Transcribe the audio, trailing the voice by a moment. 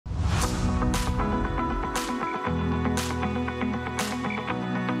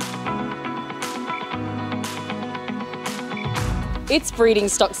It's breeding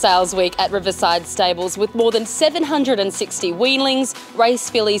stock sales week at Riverside Stables with more than 760 weanlings, race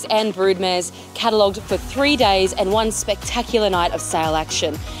fillies and broodmares catalogued for 3 days and one spectacular night of sale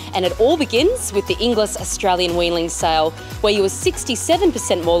action. And it all begins with the Inglis Australian Weanling sale, where you are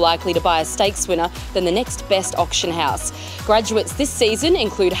 67% more likely to buy a stakes winner than the next best auction house. Graduates this season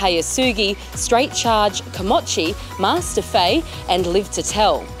include Hayasugi, Straight Charge, Komochi, Master Fay and Live to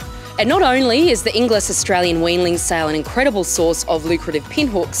Tell. And not only is the Inglis Australian Weanling sale an incredible source of lucrative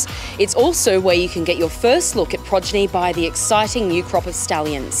pinhooks, it's also where you can get your first look at progeny by the exciting new crop of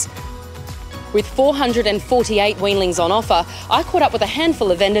stallions. With 448 weanlings on offer, I caught up with a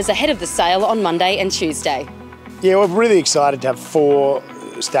handful of vendors ahead of the sale on Monday and Tuesday. Yeah, we're really excited to have 4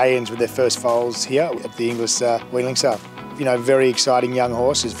 stallions with their first foals here at the Inglis Weanling sale. You know, very exciting young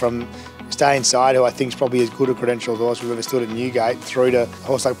horses from Stay Inside, who I think is probably as good a credentialed horse we've ever stood at Newgate, through to a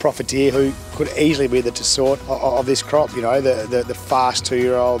horse like Profiteer, who could easily be the Tissot of this crop, you know, the fast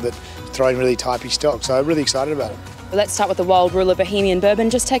 2-year-old that's throwing really typey stock. So I'm really excited about it. Well, let's start with the Wild Ruler Bohemian Bourbon.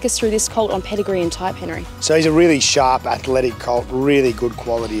 Just take us through this colt on pedigree and type, Henry. So he's a really sharp, athletic colt, really good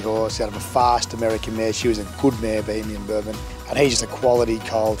quality horse out of a fast American mare. She was a good mare, Bohemian Bourbon. And he's just a quality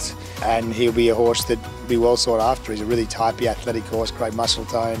colt, and he'll be a horse that will be well sought after. He's a really typey, athletic horse, great muscle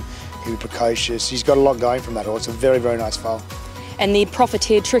tone. He'll be precocious. He's got a lot going from that horse. A very, very nice foal. And the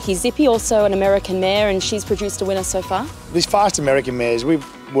Profiteer Tricky Zippy, also an American mare, and she's produced a winner so far? These fast American mares, we've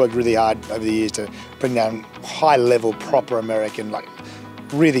worked really hard over the years to bring down high-level, proper American, like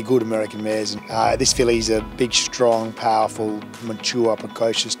really good American mares. This filly's a big, strong, powerful, mature,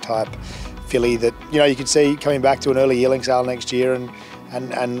 precocious type filly that, you know, you can see coming back to an early yearling sale next year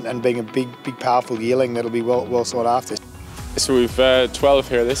and being a big, powerful yearling that'll be well sought after. So we've 12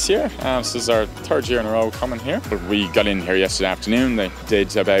 here this year. This is our 3rd year in a row coming here. But we got in here yesterday afternoon. They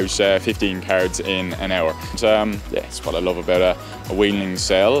did about 15 cards in an hour. And, yeah, it's what I love about a weanling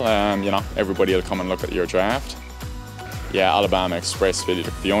sale. You know, everybody will come and look at your draft. Yeah, Alabama Express filly,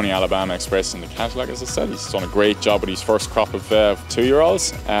 the only Alabama Express in the catalogue, as I said. He's done a great job with his first crop of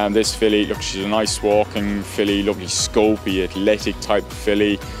 2-year-olds. This filly, look, she's a nice walking filly, lovely scopy, athletic type of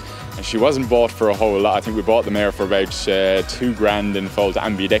filly. And she wasn't bought for a whole lot. I think we bought the mare for about $2,000 in foal to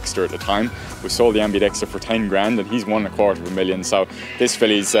Ambidexter at the time. We sold the Ambidexter for 10 grand, and he's won $250,000. So this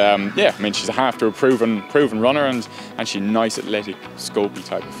filly's, yeah, I mean, she's after a proven runner, and she's a nice, athletic, scopy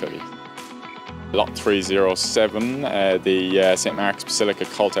type of filly. Lot 307, the St. Mark's Basilica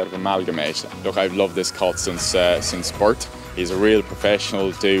colt out of Amalgamate. Look, I've loved this colt since birth. He's a real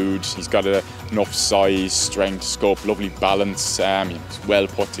professional dude. He's got enough size, strength, scope, lovely balance. He's well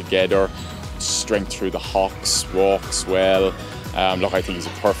put together, strength through the hocks, walks well. Look, I think he's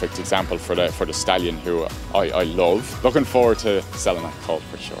a perfect example for the stallion who I love. Looking forward to selling that colt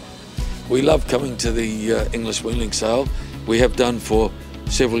for sure. We love coming to the English Weanling sale. We have done for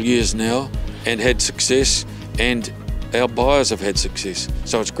several years now and had success, and our buyers have had success,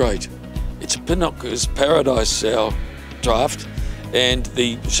 so it's great. It's a Pinocchio's paradise, our draft, and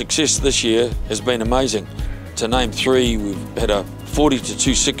the success this year has been amazing. To name 3, we've had a 40 to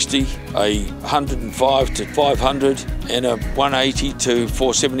 260, a 105 to 500, and a 180 to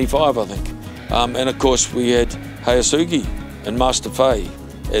 475, I think. And of course we had Hayasugi and Master Fay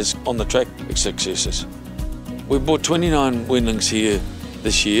as on the track successes. We bought 29 weanlings here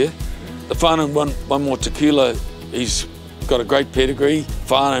this year. The Farnan one more tequila, he's got a great pedigree.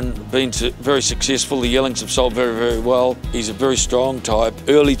 Farnan been very successful. The yearlings have sold very, very well. He's a very strong type,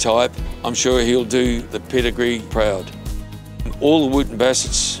 early type. I'm sure he'll do the pedigree proud. All the Wooten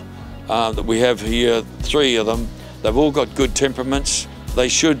Bassets that we have here, 3 of them, they've all got good temperaments. They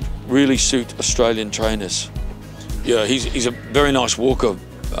should really suit Australian trainers. Yeah, he's a very nice walker,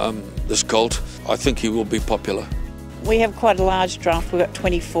 this colt. I think he will be popular. We have quite a large draft. We've got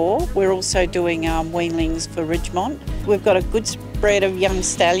 24. We're also doing weanlings for Ridgemont. We've got a good spread of young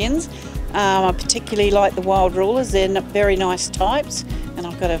stallions. I particularly like the Wild Rulers. They're very nice types, and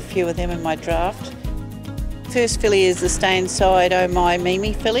I've got a few of them in my draft. First filly is the Stay Inside Oh My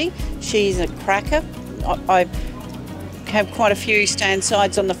Mimi filly. She's a cracker. I have quite a few Stay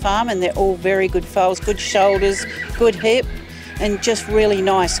Insides on the farm, and they're all very good foals, good shoulders, good hip, and just really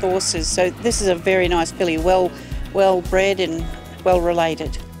nice horses. So this is a very nice filly, well bred and well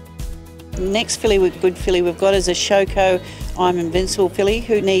related. The next good filly we've got is a Shoko I'm Invincible filly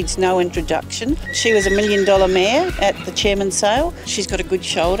who needs no introduction. She was $1 million mare at the chairman's sale. She's got a good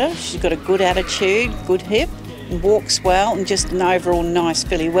shoulder, she's got a good attitude, good hip, and walks well, and just an overall nice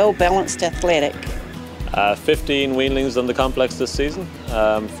filly, well balanced, athletic. 15 weanlings on the complex this season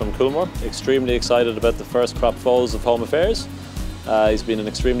from Coolmore. Extremely excited about the first crop foals of Home Affairs. He's been an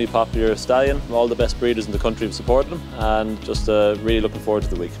extremely popular stallion. All the best breeders in the country have supported him, and just really looking forward to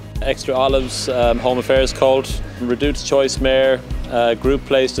the week. Extra Olives Home Affairs colt, reduced choice mare, group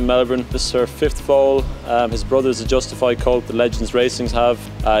placed in Melbourne. This is her 5th foal. His brother's a justified colt the Legends Racings have.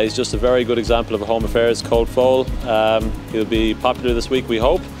 He's just a very good example of a Home Affairs colt foal. He'll be popular this week, we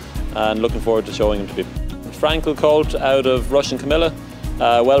hope, and looking forward to showing him to people. Frankel colt out of Russian Camilla,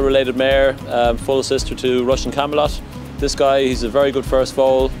 well-related mare, full sister to Russian Camelot. This guy, he's a very good first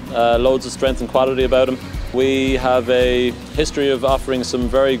foal, loads of strength and quality about him. We have a history of offering some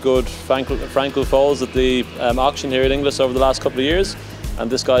very good Frankel foals at the auction here in Inglis over the last couple of years,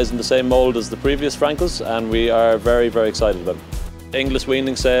 and this guy's in the same mould as the previous Frankels, and we are very, very excited about him. Inglis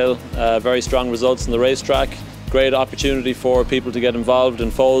Weanling sale, very strong results in the racetrack. Great opportunity for people to get involved in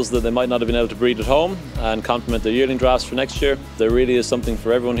foals that they might not have been able to breed at home and complement their yearling drafts for next year. There really is something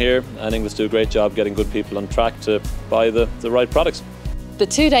for everyone here, and Inglis do a great job getting good people on track to buy the right products. The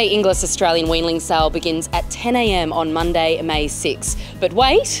 2-day Inglis Australian Weanling sale begins at 10 a.m. on Monday, May 6. But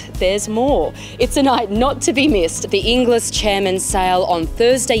wait, there's more. It's a night not to be missed, the Inglis Chairman's Sale on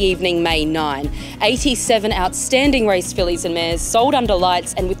Thursday evening, May 9. 87 outstanding race fillies and mares sold under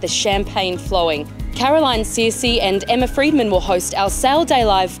lights and with the champagne flowing. Caroline Searcy and Emma Friedman will host our Sale Day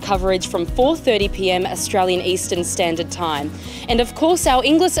Live coverage from 4:30 p.m. Australian Eastern Standard Time. And of course, our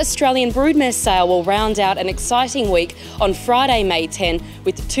Inglis Australian Broodmare sale will round out an exciting week on Friday, May 10,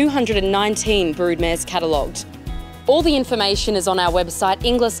 with 219 broodmares catalogued. All the information is on our website,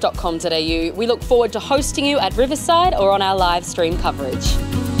 inglis.com.au. We look forward to hosting you at Riverside or on our live stream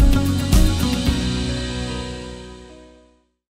coverage.